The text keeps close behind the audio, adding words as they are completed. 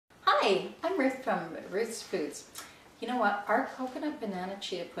Hi, I'm Ruth from Ruth's Foods. You know what? Our coconut banana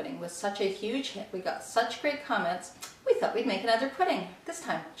chia pudding was such a huge hit. We got such great comments. We thought we'd make another pudding. This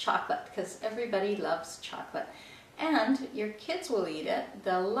time chocolate, because everybody loves chocolate. And your kids will eat it,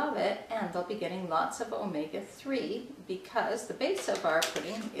 they'll love it, and they'll be getting lots of omega-3 because the base of our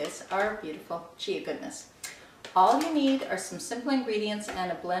pudding is our beautiful chia goodness. All you need are some simple ingredients and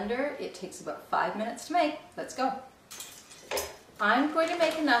a blender. It takes about 5 minutes to make. Let's go. I'm going to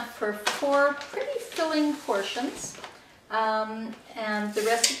make enough for 4 pretty filling portions, and the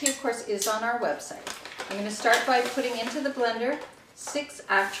recipe of course is on our website. I'm going to start by putting into the blender 6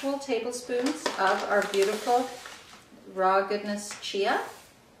 actual tablespoons of our beautiful raw goodness chia.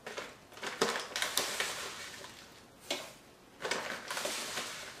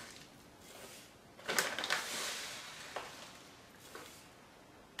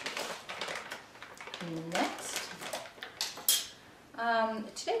 Next,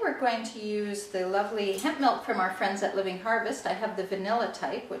 today we're going to use the lovely hemp milk from our friends at Living Harvest. I have the vanilla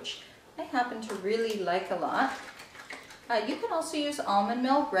type, which I happen to really like a lot. You can also use almond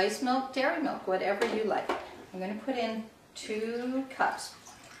milk, rice milk, dairy milk, whatever you like. I'm going to put in 2 cups.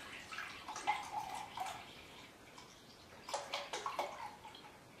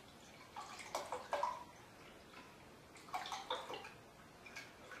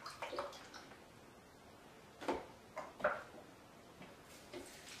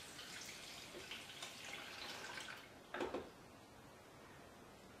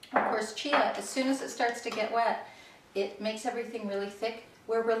 Of course, chia, as soon as it starts to get wet, it makes everything really thick.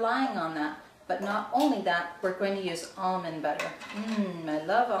 We're relying on that. But not only that, we're going to use almond butter. I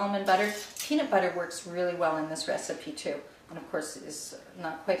love almond butter. Peanut butter works really well in this recipe too. And of course is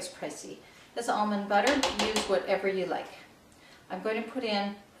not quite as pricey as almond butter. Use whatever you like. I'm going to put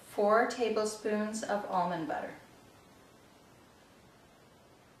in 4 tablespoons of almond butter.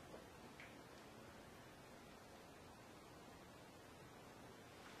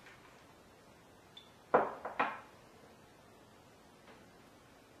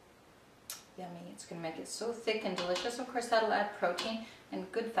 Yummy. It's going to make it so thick and delicious. Of course, that'll add protein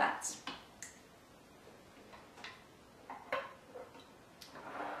and good fats.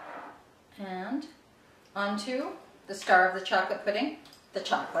 And onto the star of the chocolate pudding, the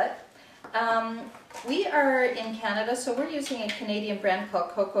chocolate. We are in Canada, so we're using a Canadian brand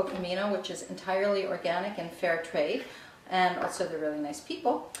called Coco Camino, which is entirely organic and fair trade, and also they're really nice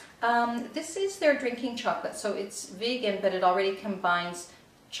people. This is their drinking chocolate, so it's vegan, but it already combines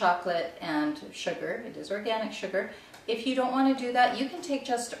chocolate and sugar. It is organic sugar. If you don't want to do that, you can take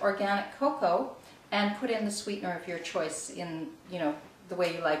just organic cocoa and put in the sweetener of your choice in, the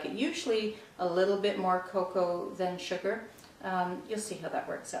way you like it. Usually a little bit more cocoa than sugar. You'll see how that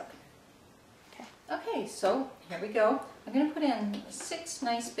works out. Okay, so here we go. I'm going to put in 6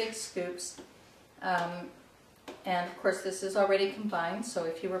 nice big scoops. And of course this is already combined, so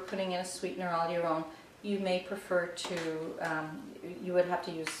if you were putting in a sweetener all your own, you may prefer to, you would have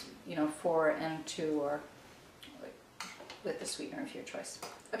to use, 4 and 2 or with the sweetener of your choice.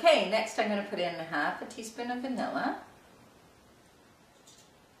 Okay, next I'm going to put in 1/2 teaspoon of vanilla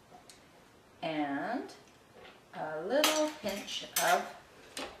and a little pinch of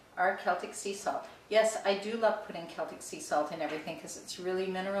our Celtic sea salt. Yes, I do love putting Celtic sea salt in everything because it's really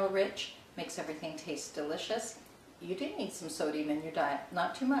mineral rich, makes everything taste delicious. You do need some sodium in your diet,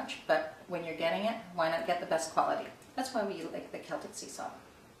 not too much, but when you're getting it, why not get the best quality? That's why we like the Celtic sea salt.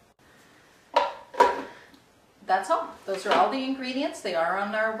 That's all. Those are all the ingredients. They are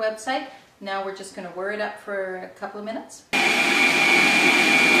on our website. Now we're just going to whir it up for a couple of minutes. I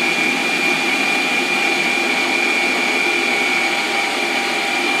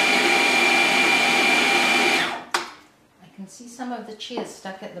can see some of the chia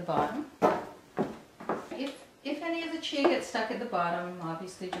stuck at the bottom. If any of the chia gets stuck at the bottom,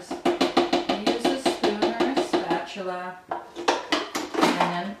 obviously just use a spoon or a spatula and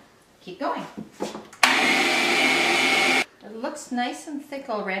then keep going. It looks nice and thick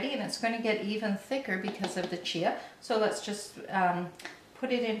already, and it's going to get even thicker because of the chia. So let's just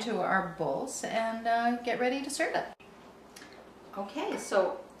put it into our bowls and get ready to serve it. Okay,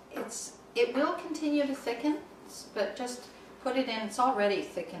 so it will continue to thicken, but just put it in. It's already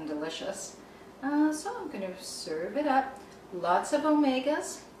thick and delicious. So I'm going to serve it up. Lots of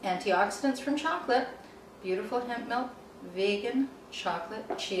omegas, antioxidants from chocolate, beautiful hemp milk, vegan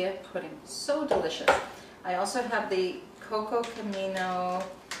chocolate chia pudding. So delicious. I also have the Coco Camino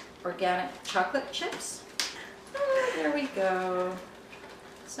organic chocolate chips. There we go.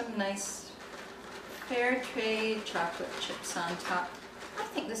 Some nice fair trade chocolate chips on top. I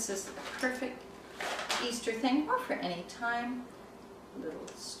think this is the perfect Easter thing, or for any time. little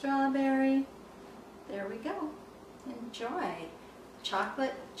strawberry. There we go. Enjoy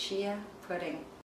chocolate chia pudding.